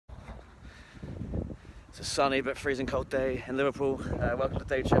It's a sunny but freezing cold day in Liverpool. Welcome to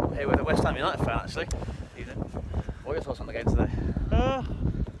Day Trip. Here with a West Ham United fan, actually. Evening. What are your thoughts on the game today?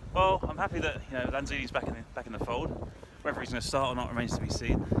 Well, I'm happy that Lanzini's back in the fold. Whether he's going to start or not remains to be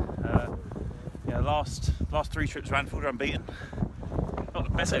seen. Last three trips to Anfield are unbeaten. Not the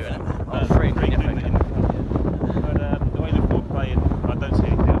best ever. Three. But the way Liverpool are playing, I don't see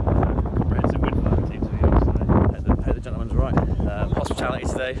anything comprehensive win for that team, to be honest. Hope the gentleman's right. Hospitality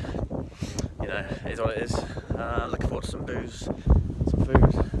today, is what it is. Looking forward to some booze, some food,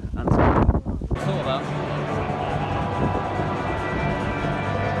 and some thought about.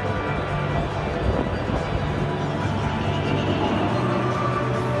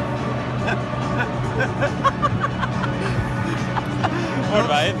 What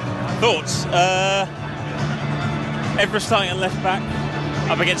about him? Thoughts? Evra starting at left back,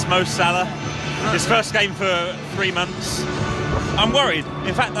 up against Salah. His first game for 3 months. I'm worried.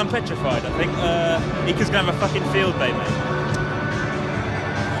 In fact, I'm petrified. I think Ika's going to have a fucking field day, mate.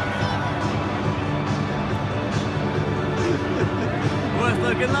 Worst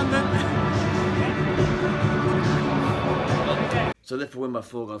bloke in London. So Liverpool win by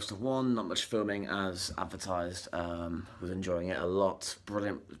 4-1. Not much filming as advertised. Was enjoying it a lot.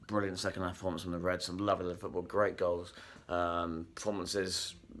 Brilliant second half performance from the Reds. Some lovely football. Great goals.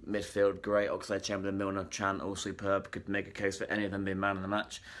 Performances. Midfield, great. Oxlade-Chamberlain, Milner, Chan, all superb. Could make a case for any of them being man of the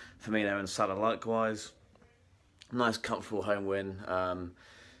match. Firmino and Salah likewise. Nice, comfortable home win.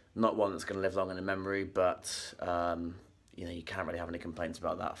 Not one that's going to live long in the memory, but you can't really have any complaints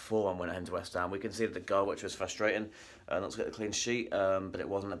about that. 4-1 win at home to West Ham. We conceded the goal, which was frustrating. Not to get the clean sheet, but it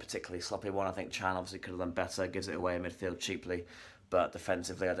wasn't a particularly sloppy one. I think Chan obviously could have done better. Gives it away in midfield cheaply, but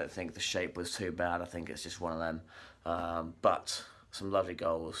defensively, I don't think the shape was too bad. I think it's just one of them. But some lovely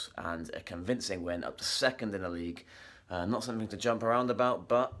goals and a convincing win up to second in the league. Not something to jump around about,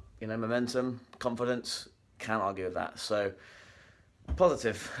 but momentum, confidence, can't argue with that. So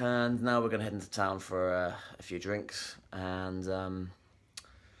positive. And now we're going to head into town for a few drinks, and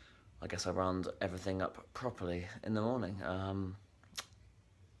I guess I'll round everything up properly in the morning.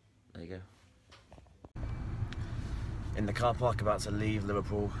 There you go. In the car park, about to leave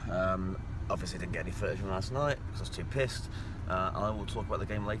Liverpool. Obviously didn't get any footage from last night because I was too pissed. I will talk about the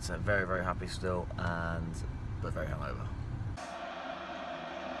game later. Very, very happy still, but very hungover.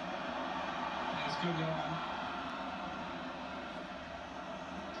 Let's go down.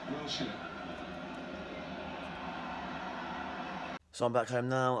 Well shit. So I'm back home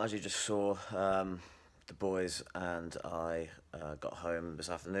now. As you just saw, the boys and I got home this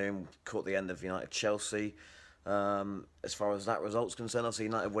afternoon. Caught the end of United-Chelsea. As far as that result's concerned, obviously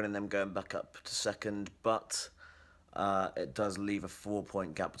United winning, them going back up to second, but it does leave a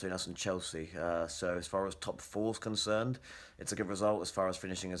 4-point gap between us and Chelsea. So as far as top 4's concerned, it's a good result. As far as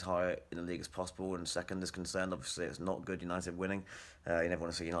finishing as high in the league as possible and second is concerned, obviously it's not good United winning. You never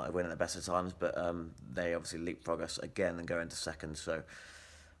want to see United win at the best of times, but they obviously leapfrog us again and go into second. So,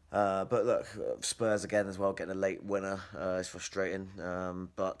 but look, Spurs again as well, getting a late winner is frustrating.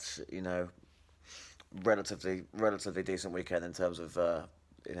 But relatively decent weekend in terms of the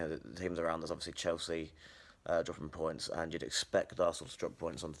teams around us. Obviously Chelsea dropping points, and you'd expect Arsenal to drop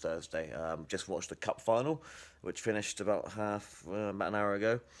points on Thursday. Just watched the cup final, which finished about an hour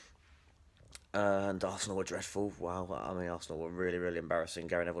ago, and Arsenal were dreadful. Wow, I mean Arsenal were really embarrassing.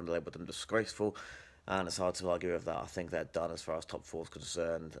 Gary Neville labelled them disgraceful, and it's hard to argue with that. I think they're done as far as top 4's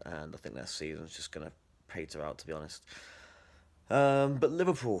concerned, and I think their season's just going to peter out, to be honest. But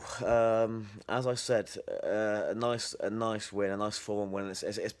Liverpool, as I said, a nice win, a nice 4-1 win.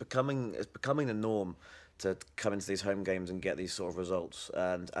 It's becoming the norm to come into these home games and get these sort of results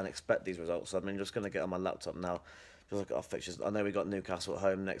and expect these results. I mean, just going to get on my laptop now, just look at our fixtures. I know we got Newcastle at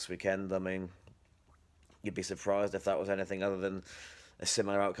home next weekend. I mean, you'd be surprised if that was anything other than a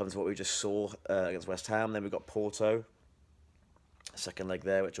similar outcome to what we just saw against West Ham. Then we've got Porto, second leg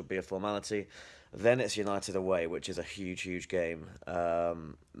there, which will be a formality. Then it's United away, which is a huge game.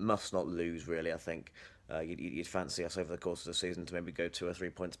 Must not lose, really, I think. You'd fancy us over the course of the season to maybe go 2 or 3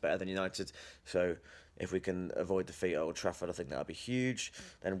 points better than United. So if we can avoid defeat at Old Trafford, I think that would be huge.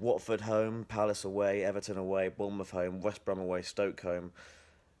 Then Watford home, Palace away, Everton away, Bournemouth home, West Brom away, Stoke home,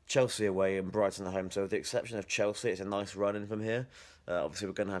 Chelsea away and Brighton at home. So with the exception of Chelsea, it's a nice run in from here. Obviously,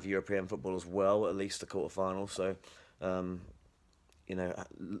 we're going to have European football as well, at least the quarter-final. So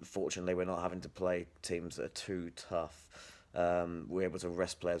fortunately, we're not having to play teams that are too tough. We're able to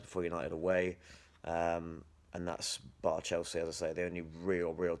rest players before United away, and that's bar Chelsea, as I say. The only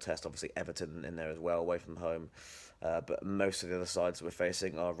real test, obviously Everton in there as well, away from home. But most of the other sides that we're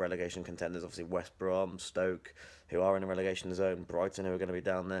facing are relegation contenders. Obviously West Brom, Stoke, who are in the relegation zone, Brighton, who are going to be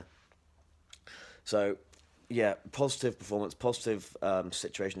down there. So Yeah, positive performance, positive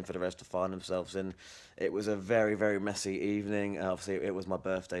situation for the rest to find themselves in. It was a very, very messy evening. Obviously, it was my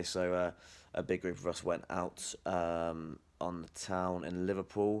birthday, so a big group of us went out on the town in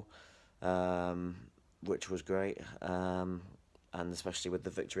Liverpool, which was great, and especially with the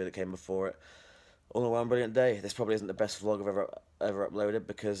victory that came before it. All in one brilliant day. This probably isn't the best vlog I've ever uploaded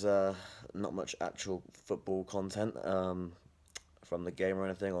because not much actual football content from the game or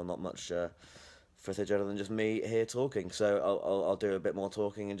anything, or not much footage other than just me here talking. So I'll do a bit more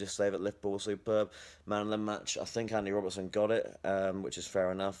talking and just say that Liverpool was superb. Man of the match, I think Andy Robertson got it, which is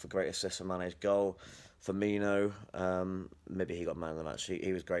fair enough. A great assist for Mane's goal. Firmino, maybe he got man of the match.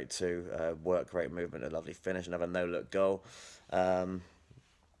 He was great too. Work, great movement, a lovely finish, another no-look goal.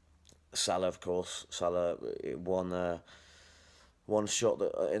 Salah, of course. Salah one shot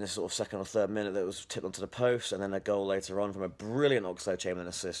that in the sort of second or third minute that was tipped onto the post, and then a goal later on from a brilliant Oxlade-Chamberlain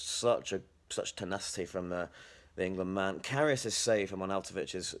assist. Such tenacity from the England man. Karius' save from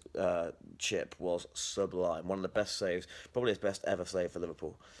Arnautovic's chip was sublime. One of the best saves, probably his best ever save for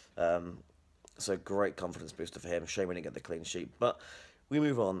Liverpool. So great confidence booster for him. Shame we didn't get the clean sheet. But we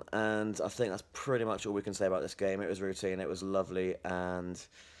move on, and I think that's pretty much all we can say about this game. It was routine, it was lovely, and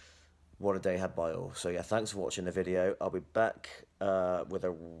what a day had by all. So yeah, thanks for watching the video. I'll be back with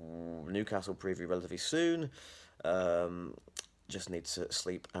a Newcastle preview relatively soon. Just need to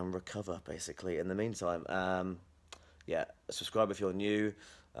sleep and recover, basically. In the meantime, yeah, subscribe if you're new.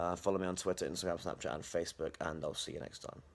 Follow me on Twitter, Instagram, Snapchat, and Facebook, and I'll see you next time.